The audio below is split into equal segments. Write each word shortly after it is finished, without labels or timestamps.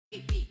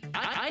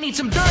I need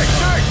some dirt.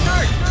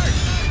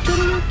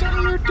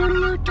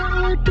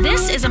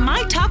 This is a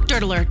My Talk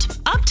Dirt Alert.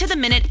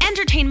 Up-to-the-minute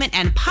entertainment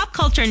and pop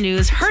culture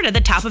news heard at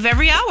the top of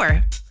every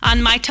hour on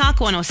My Talk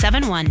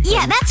 107.1.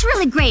 Yeah, that's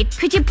really great.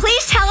 Could you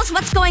please tell us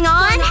what's going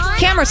on?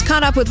 Cameras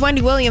caught up with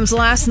Wendy Williams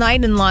last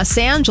night in Los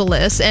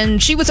Angeles,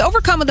 and she was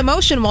overcome with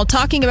emotion while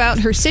talking about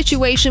her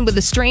situation with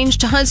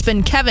estranged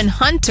husband Kevin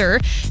Hunter.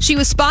 She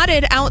was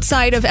spotted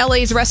outside of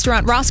LA's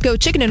restaurant Roscoe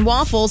Chicken and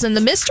Waffles, and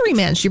the mystery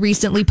man she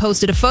recently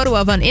posted a photo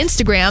of on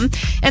Instagram.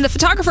 And the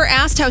photographer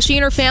asked how she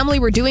and her family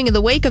were doing in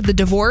the wake of the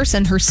divorce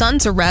and her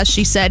son's arrest.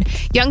 She said,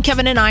 "Young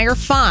Kevin and I are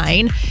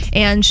fine."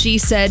 And she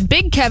said,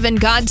 "Big Kevin,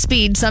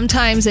 Godspeed.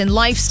 Sometimes in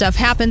life stuff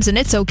happens and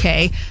it's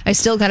okay. I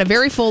still got a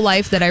very full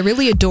life that I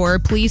really adore.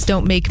 Please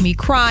don't make me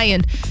cry."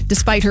 And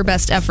despite her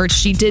best efforts,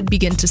 she did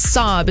begin to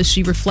sob as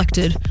she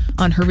reflected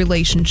on her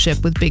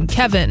relationship with Big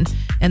Kevin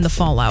and the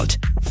fallout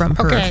from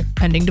her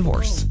pending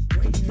divorce.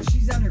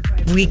 She's on her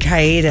 5-week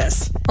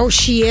hiatus. Oh,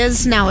 she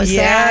is now, is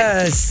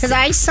that? Yes. Because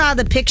I saw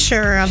the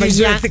picture of She's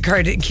with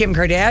Kim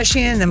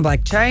Kardashian and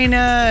Blac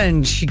Chyna,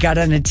 and she got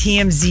on a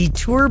TMZ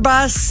tour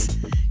bus.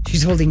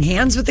 She's holding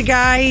hands with the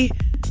guy.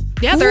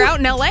 Yeah, they're out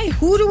in LA.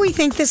 Who do we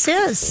think this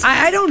is?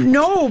 I don't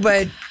know,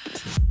 but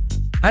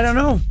I don't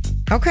know.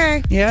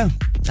 Okay. Yeah.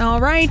 All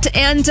right.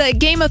 And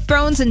Game of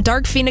Thrones and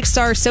Dark Phoenix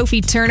star Sophie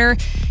Turner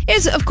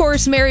is, of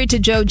course, married to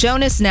Joe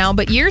Jonas now.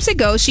 But years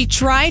ago, she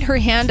tried her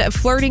hand at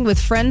flirting with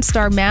Friends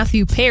star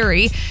Matthew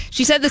Perry.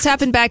 She said this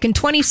happened back in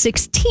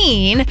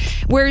 2016,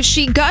 where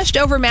she gushed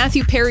over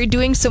Matthew Perry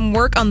doing some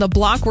work on the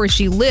block where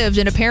she lived.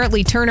 And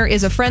apparently Turner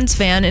is a Friends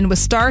fan and was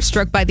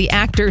starstruck by the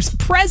actor's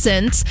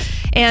presence.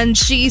 And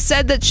she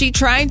said that she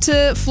tried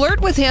to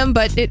flirt with him,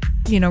 but it,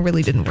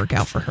 really didn't work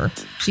out for her.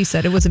 She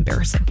said it was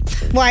embarrassing.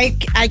 Well,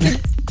 I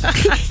could...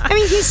 I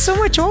mean, he's so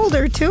much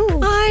older, too.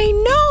 I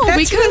know.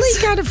 That's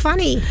really kind of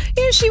funny.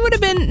 Yeah, she would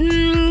have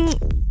been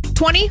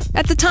 20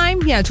 at the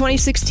time. Yeah,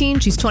 2016.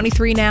 She's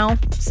 23 now.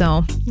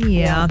 So,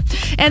 yeah.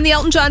 And the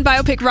Elton John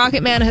biopic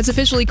ROCKETMAN has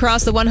officially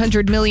crossed the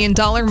 $100 million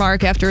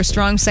mark after a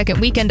strong second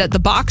weekend at the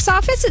box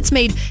office. It's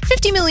made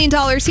 $50 million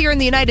here in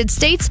the United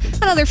States,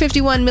 another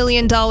 $51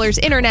 million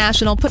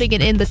international, putting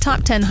it in the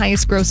top 10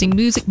 highest grossing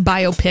music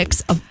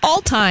biopics of all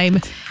time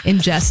in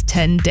just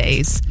 10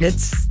 days.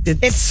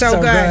 It's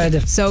so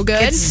good. So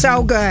good? It's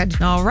so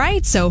good. All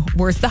right, so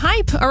worth the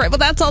hype. All right, well,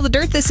 that's all the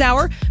dirt this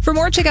hour. For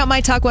more, check out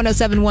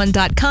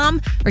mytalk1071.com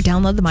or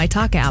download the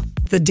MyTalk app.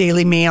 The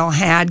Daily Mail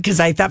had,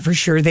 because I thought for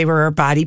sure they were a body